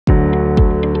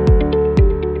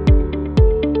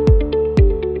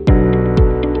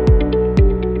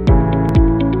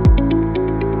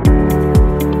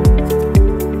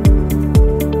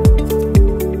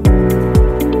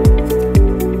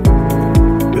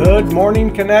Good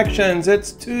morning, Connections.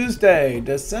 It's Tuesday,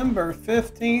 December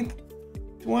 15th,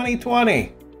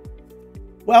 2020.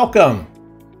 Welcome.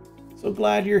 So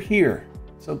glad you're here.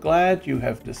 So glad you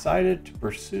have decided to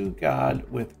pursue God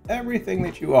with everything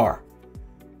that you are.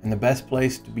 And the best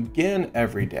place to begin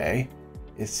every day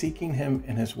is seeking Him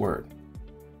in His Word.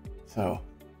 So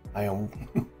I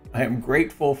am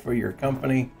grateful for your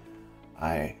company.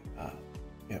 I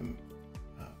am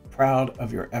proud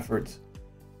of your efforts.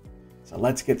 So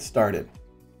let's get started.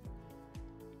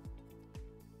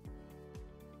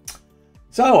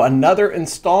 So another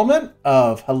installment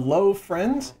of Hello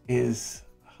Friends is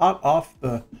hot off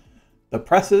the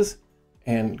presses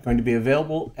and going to be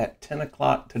available at 10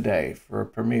 o'clock today for a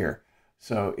premiere.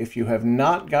 So if you have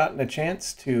not gotten a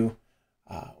chance to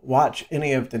watch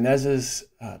any of Dinez's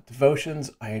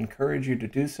devotions, I encourage you to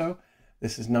do so.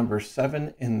 This is number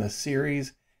 7 in the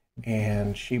series,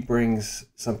 and she brings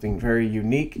something very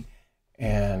unique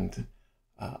and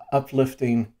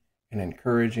uplifting and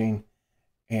encouraging,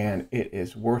 and it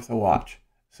is worth a watch.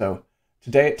 So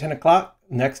today at 10 o'clock,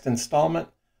 next installment,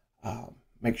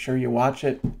 make sure you watch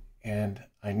it, and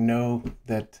I know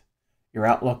that your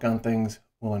outlook on things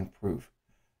will improve.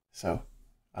 So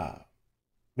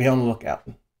be on the lookout.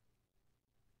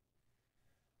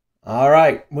 All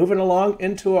right, moving along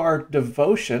into our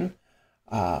devotion.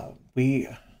 I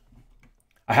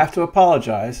have to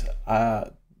apologize.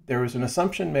 There was an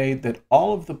assumption made that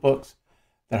all of the books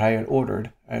that I had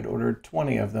ordered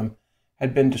 20 of them,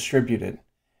 had been distributed,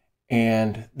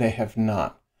 and they have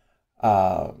not.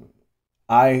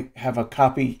 I have a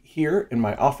copy here in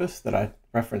my office that I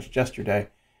referenced yesterday,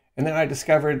 and then I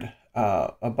discovered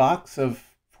a box of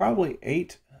probably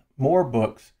 8 more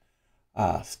books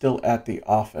still at the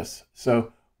office.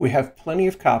 So we have plenty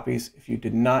of copies. If you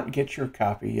did not get your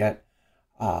copy yet,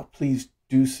 please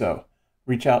do so.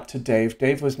 Reach out to Dave.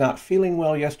 Dave was not feeling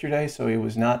well yesterday, so he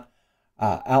was not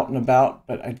out and about,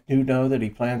 but I do know that he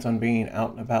plans on being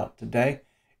out and about today.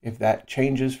 If that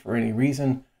changes for any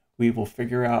reason, we will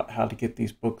figure out how to get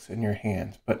these books in your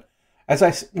hands. But as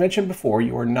I mentioned before,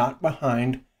 you are not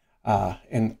behind,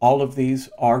 and all of these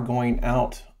are going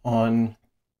out on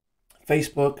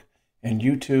Facebook and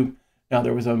YouTube. Now,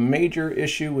 there was a major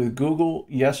issue with Google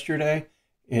yesterday.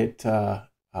 It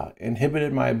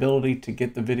inhibited my ability to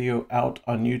get the video out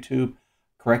on YouTube.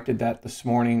 Corrected that this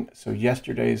morning. So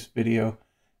yesterday's video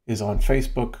is on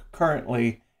Facebook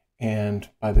currently, and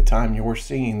by the time you're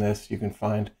seeing this, you can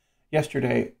find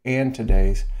yesterday and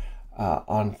today's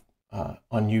on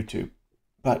YouTube.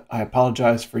 But I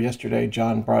apologize for yesterday.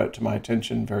 John brought it to my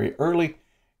attention very early,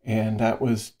 and that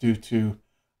was due to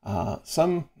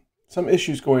some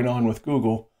issues going on with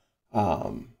Google,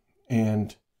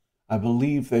 and I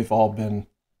believe they've all been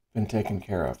taken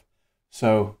care of.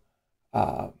 So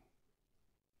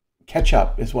catch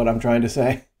up is what I'm trying to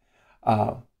say.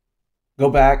 Go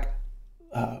back,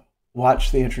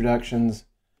 watch the introductions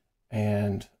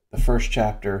and the first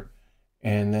chapter,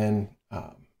 and then,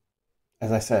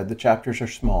 as I said, the chapters are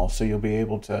small, so you'll be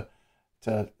able to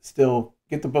still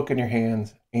get the book in your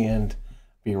hands and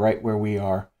be right where we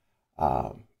are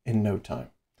in no time.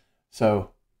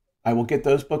 So I will get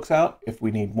those books out. If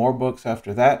we need more books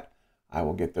after that, I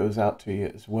will get those out to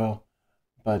you as well.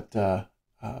 But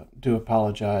do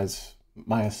apologize.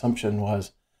 My assumption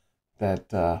was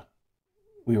that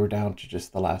we were down to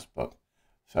just the last book.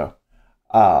 So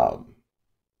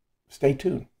stay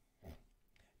tuned.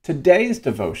 Today's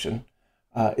devotion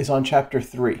is on chapter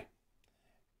 3.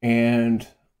 And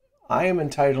I am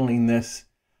entitling this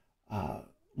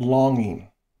Longing.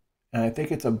 And I think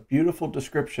it's a beautiful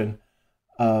description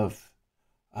of,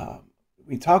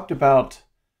 we talked about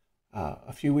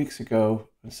a few weeks ago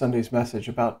in Sunday's message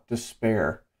about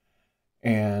despair.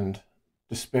 And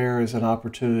despair is an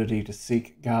opportunity to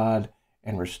seek God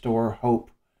and restore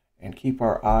hope and keep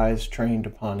our eyes trained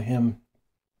upon Him.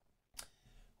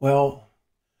 Well,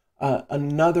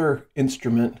 another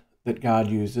instrument that God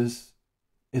uses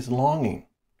is longing.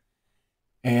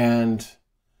 And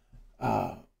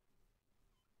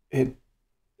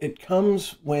it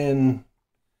comes when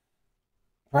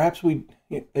perhaps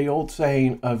the old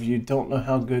saying of you don't know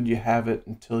how good you have it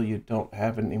until you don't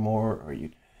have it anymore, or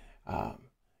you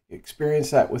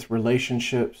experience that with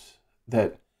relationships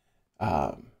that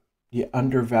you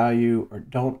undervalue or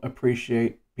don't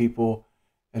appreciate people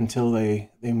until they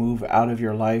move out of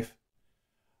your life.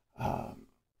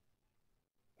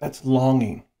 That's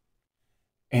longing.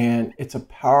 And it's a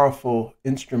powerful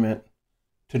instrument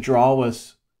to draw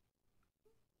us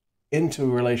into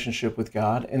a relationship with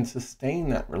God and sustain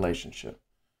that relationship.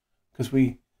 Because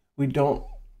we don't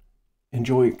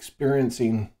enjoy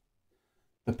experiencing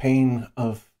the pain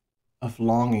of of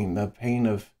longing, the pain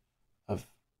of,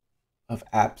 of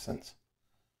absence.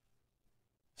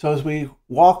 So as we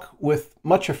walk with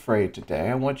much afraid today,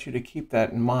 I want you to keep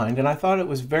that in mind. And I thought it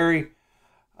was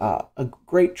a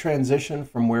great transition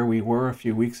from where we were a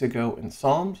few weeks ago in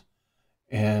Psalms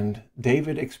and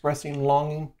David expressing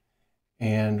longing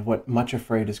and what much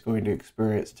afraid is going to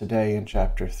experience today in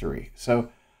chapter 3. So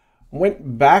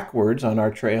went backwards on our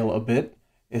trail a bit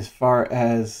as far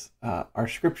as our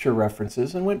scripture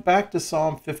references and went back to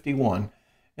Psalm 51.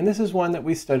 And this is one that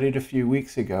we studied a few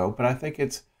weeks ago, but I think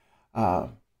it's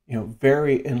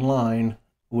very in line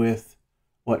with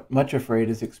what much afraid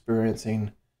is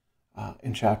experiencing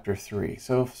in chapter 3.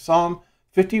 So Psalm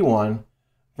 51,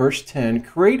 verse 10,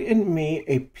 create in me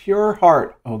a pure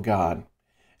heart, O God,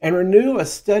 and renew a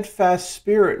steadfast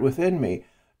spirit within me.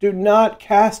 Do not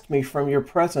cast me from your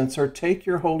presence or take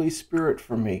your Holy Spirit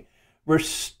from me.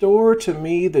 Restore to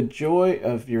me the joy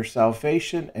of your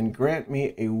salvation and grant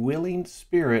me a willing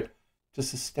spirit to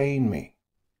sustain me.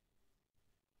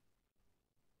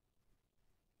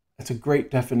 That's a great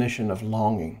definition of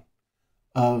longing,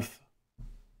 of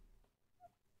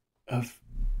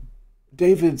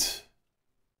David's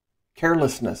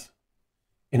carelessness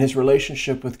in his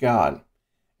relationship with God.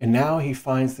 And now he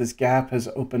finds this gap has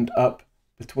opened up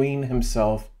between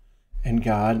himself and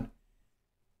God,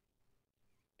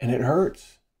 and it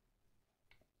hurts.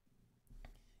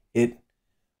 It's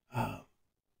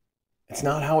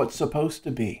not how it's supposed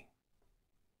to be.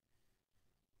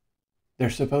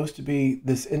 There's supposed to be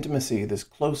this intimacy, this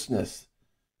closeness,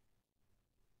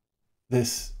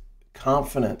 this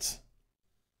confidence.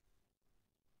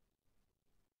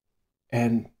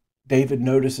 And David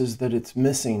notices that it's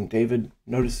missing. David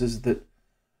notices that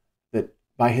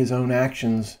by his own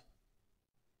actions,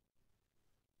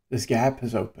 this gap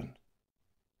has opened.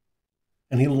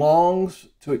 And he longs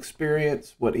to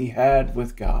experience what he had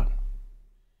with God.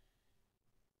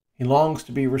 He longs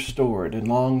to be restored and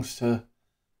longs to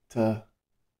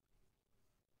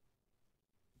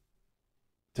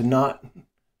not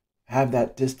have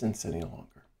that distance any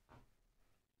longer.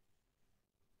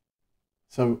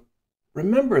 So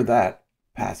remember that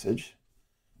passage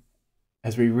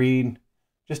as we read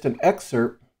just an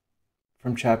excerpt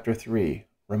from chapter 3.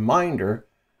 Reminder,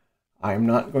 I am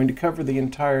not going to cover the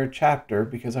entire chapter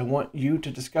because I want you to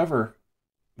discover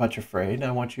much afraid.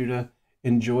 I want you to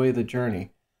enjoy the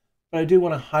journey. But I do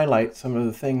want to highlight some of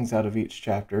the things out of each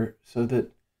chapter so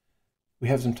that we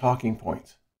have some talking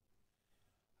points.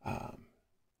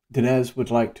 Dinez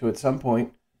would like to, at some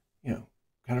point,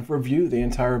 kind of review the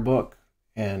entire book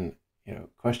and,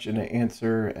 question and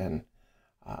answer. And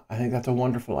I think that's a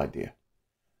wonderful idea.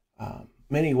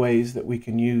 Many ways that we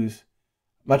can use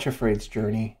Much Afraid's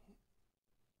journey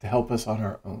to help us on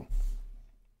our own.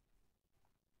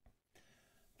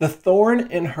 The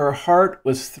thorn in her heart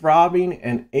was throbbing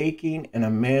and aching in a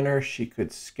manner she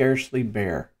could scarcely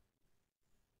bear.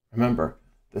 Remember,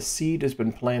 the seed has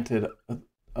been planted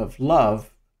of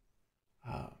love.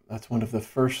 That's one of the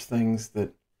first things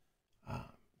that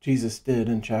Jesus did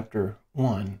in chapter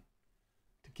 1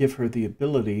 to give her the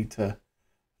ability to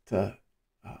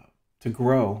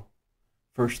grow.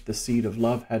 First, the seed of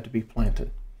love had to be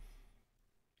planted.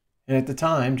 And at the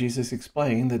time, Jesus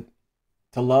explained that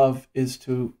to love is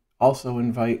to also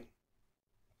invite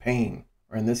pain,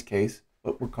 or in this case,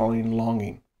 what we're calling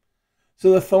longing.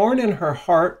 So the thorn in her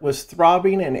heart was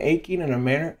throbbing and aching in a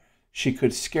manner she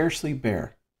could scarcely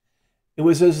bear. It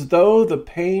was as though the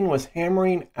pain was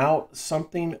hammering out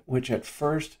something which at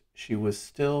first she was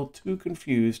still too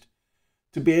confused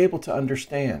to be able to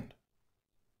understand.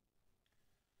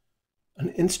 An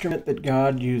instrument that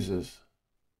God uses.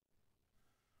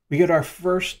 We get our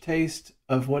first taste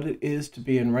of what it is to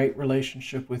be in right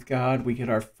relationship with God. We get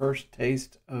our first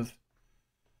taste of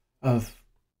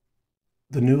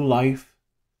the new life,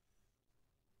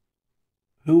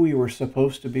 who we were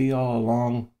supposed to be all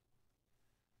along.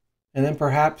 And then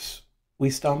perhaps we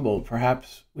stumble.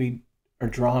 Perhaps we are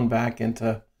drawn back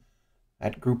into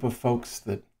that group of folks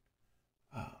that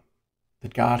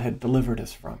God had delivered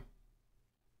us from.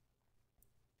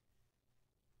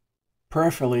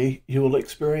 Prayerfully, you will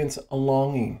experience a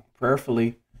longing.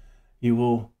 Prayerfully, you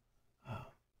will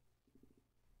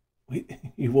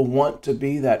want to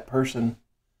be that person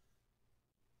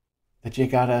that you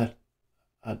got a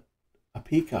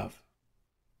peek of,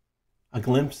 a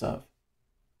glimpse of.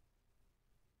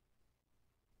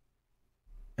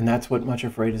 And that's what Much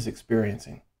Afraid is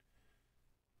experiencing.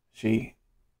 She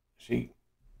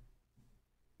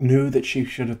knew that she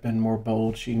should have been more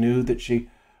bold. She knew that she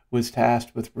was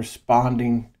tasked with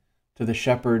responding to the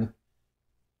shepherd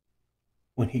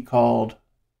when he called,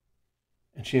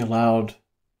 and she allowed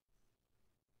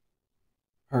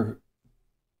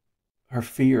her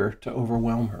fear to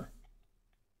overwhelm her.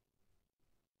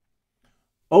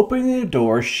 Opening the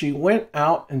door, she went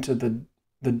out into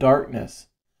the darkness.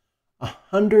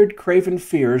 100 craven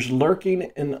fears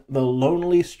lurking in the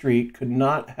lonely street could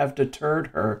not have deterred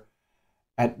her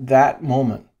at that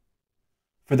moment,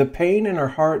 for the pain in her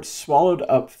heart swallowed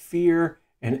up fear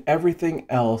and everything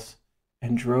else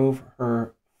and drove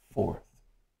her forth.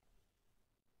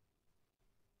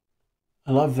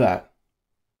 I love that.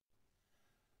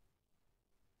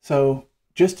 So,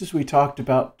 just as we talked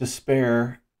about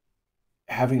despair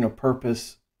having a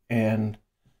purpose and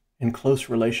in close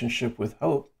relationship with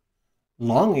hope,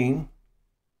 longing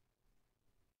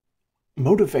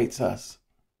motivates us.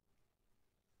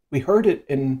 We heard it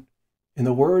in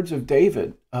the words of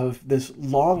David, of this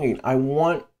longing. I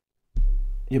want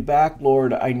you back,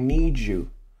 Lord. I need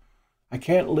you. I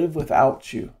can't live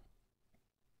without you.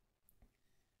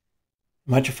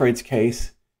 Much Afraid's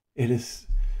case, it is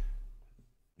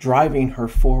driving her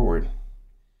forward.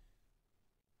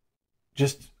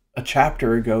 Just a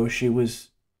chapter ago, she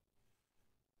was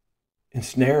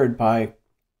ensnared by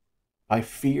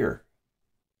fear.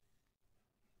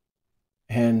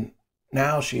 And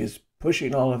now she is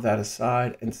pushing all of that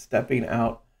aside and stepping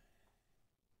out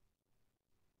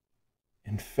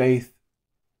in faith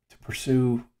to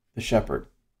pursue the shepherd.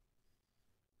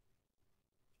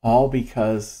 All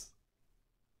because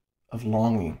of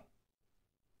longing.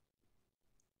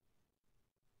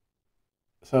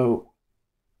 So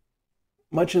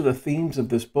much of the themes of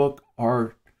this book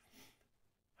are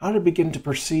how to begin to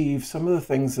perceive some of the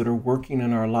things that are working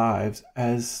in our lives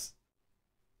as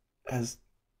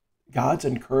God's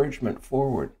encouragement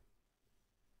forward.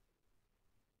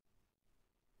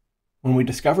 When we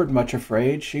discovered Much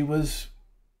Afraid, she was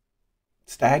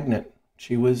stagnant.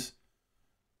 She was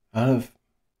her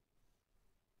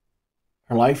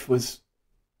life was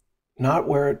not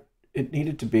where it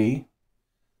needed to be,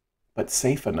 but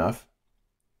safe enough.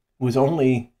 It was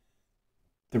only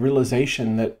the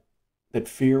realization that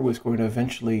fear was going to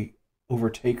eventually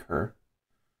overtake her,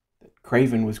 that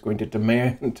Craven was going to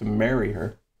demand to marry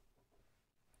her.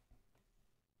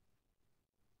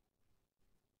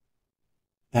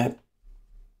 That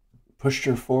pushed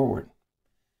her forward.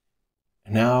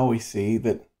 And now we see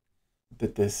that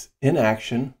this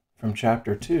inaction from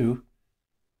chapter 2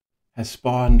 has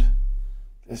spawned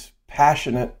this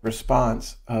passionate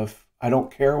response of, I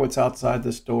don't care what's outside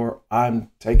this door,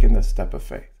 I'm taking this step of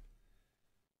faith.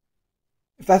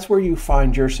 If that's where you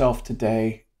find yourself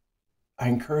today, I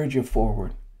encourage you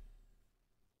forward.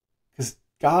 Because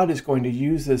God is going to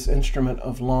use this instrument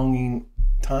of longing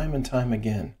time and time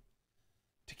again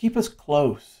to keep us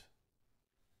close,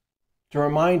 to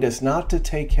remind us not to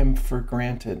take him for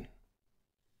granted,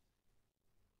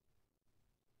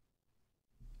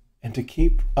 and to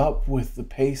keep up with the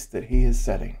pace that he is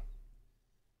setting,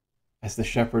 as the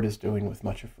shepherd is doing with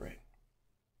Much Afraid.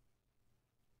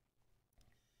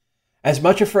 As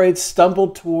Much Afraid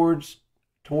stumbled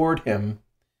toward him,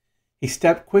 he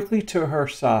stepped quickly to her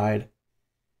side,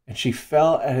 and she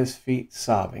fell at his feet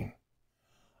sobbing.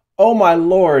 "Oh, my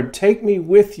Lord, take me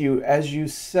with you as you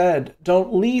said.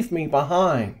 Don't leave me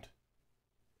behind."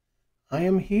 "I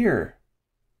am here,"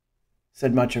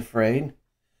 said Much Afraid,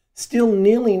 still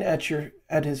kneeling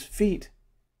at his feet,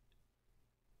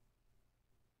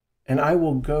 "and I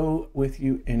will go with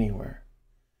you anywhere."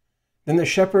 Then the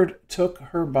shepherd took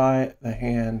her by the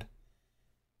hand,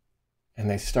 and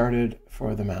they started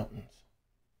for the mountains.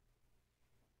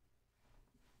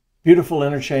 Beautiful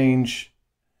interchange.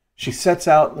 She sets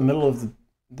out in the middle of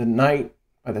the night.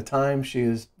 By the time she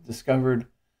has discovered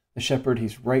the shepherd,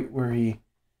 he's right where he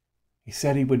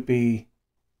said he would be.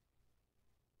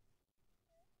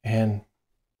 And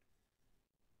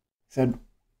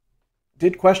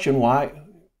did question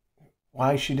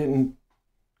why she didn't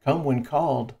come when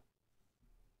called,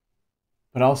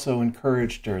 but also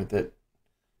encouraged her that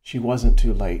she wasn't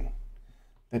too late,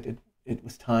 that it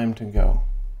was time to go.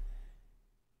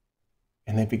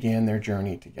 And they began their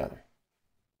journey together.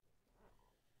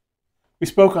 We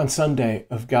spoke on Sunday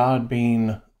of God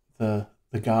being the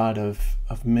God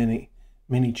of many,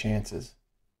 many chances.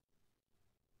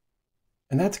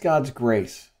 And that's God's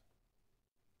grace.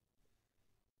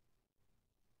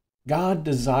 God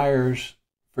desires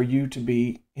for you to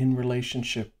be in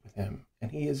relationship with him,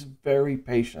 and he is very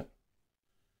patient.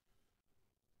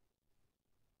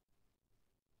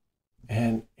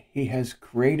 And he has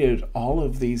created all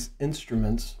of these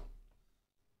instruments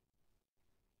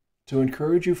to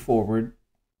encourage you forward,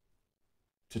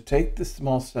 to take the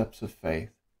small steps of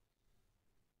faith.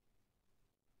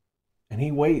 And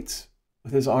he waits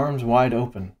with his arms wide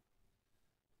open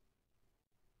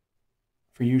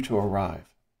for you to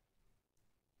arrive.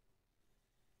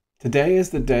 Today is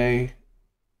the day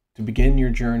to begin your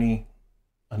journey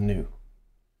anew.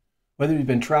 Whether you've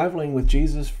been traveling with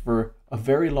Jesus for a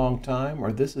very long time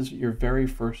or this is your very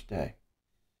first day,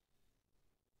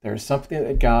 there is something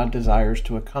that God desires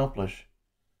to accomplish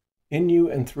in you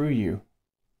and through you.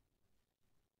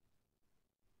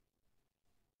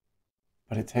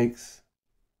 But it takes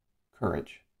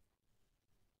courage.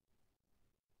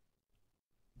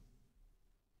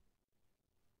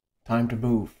 Time to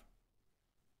move.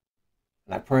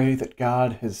 And I pray that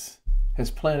God has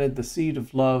planted the seed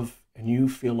of love and you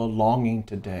feel a longing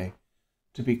today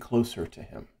to be closer to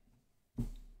Him.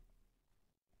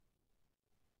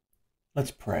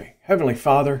 Let's pray. Heavenly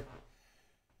Father,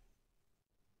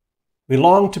 we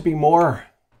long to be more.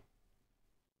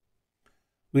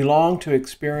 We long to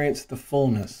experience the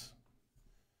fullness.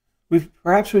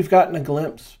 Perhaps we've gotten a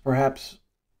glimpse. Perhaps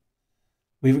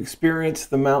we've experienced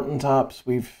the mountaintops.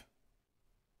 We've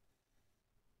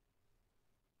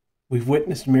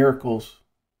witnessed miracles.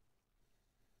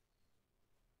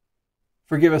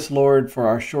 Forgive us, Lord, for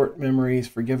our short memories.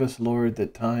 Forgive us, Lord,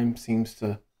 that time seems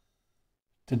to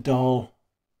dull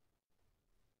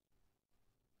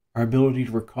our ability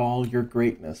to recall your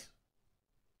greatness.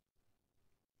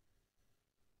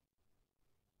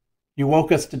 You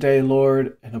woke us today,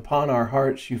 Lord, and upon our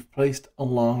hearts you've placed a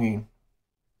longing,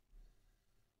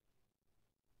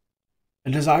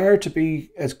 a desire to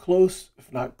be as close,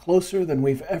 if not closer, than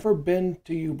we've ever been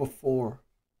to you before.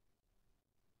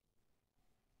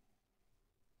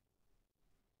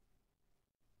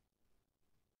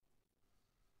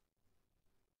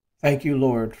 Thank you,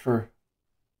 Lord, for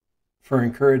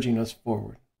encouraging us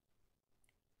forward.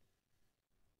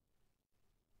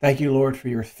 Thank you, Lord, for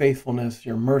your faithfulness,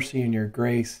 your mercy, and your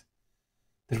grace,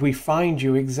 that we find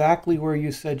you exactly where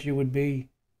you said you would be.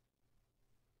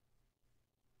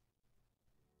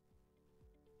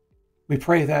 We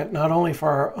pray that not only for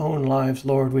our own lives,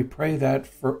 Lord, we pray that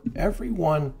for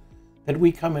everyone that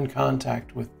we come in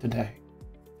contact with today.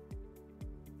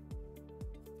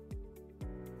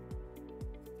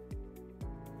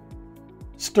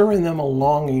 Stir in them a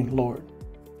longing, Lord.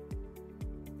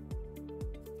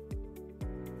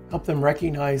 Help them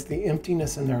recognize the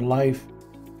emptiness in their life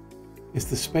is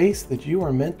the space that you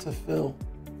are meant to fill.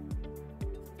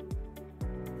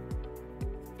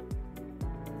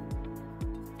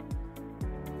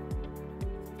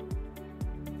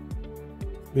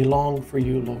 We long for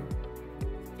you, Lord.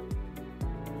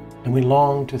 And we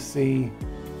long to see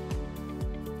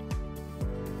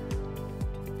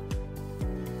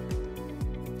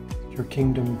your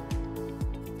kingdom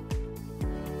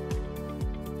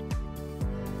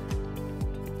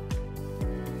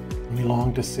and we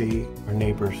long to see our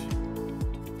neighbors'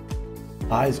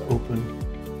 eyes open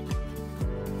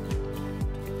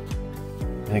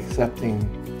and accepting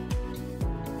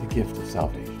the gift of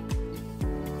salvation.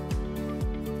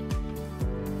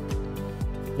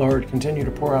 Lord, continue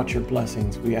to pour out your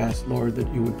blessings. We ask, Lord,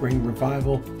 that you would bring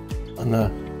revival on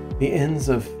the ends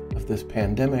of this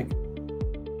pandemic,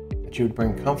 that you would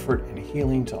bring comfort and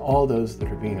healing to all those that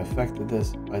are being affected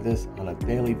by this on a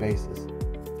daily basis.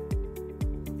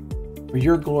 For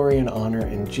your glory and honor,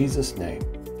 in Jesus' name,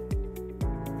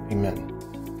 amen.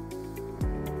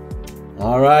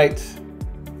 All right.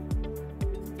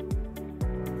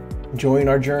 Join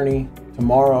our journey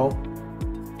tomorrow,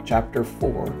 chapter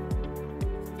 4,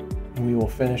 and we will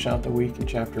finish out the week in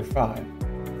chapter 5.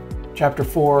 Chapter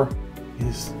 4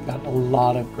 has got a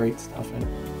lot of great stuff in it,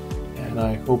 and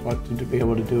I hope to be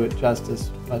able to do it justice.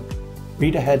 But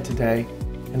read ahead today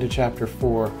into chapter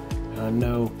 4, and I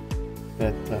know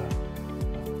that the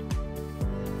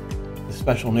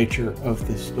special nature of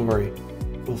this story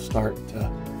will start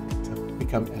to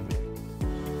become evident.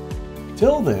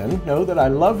 Till then, know that I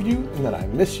love you and that I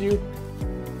miss you.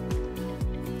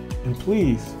 And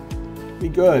please, be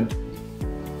good.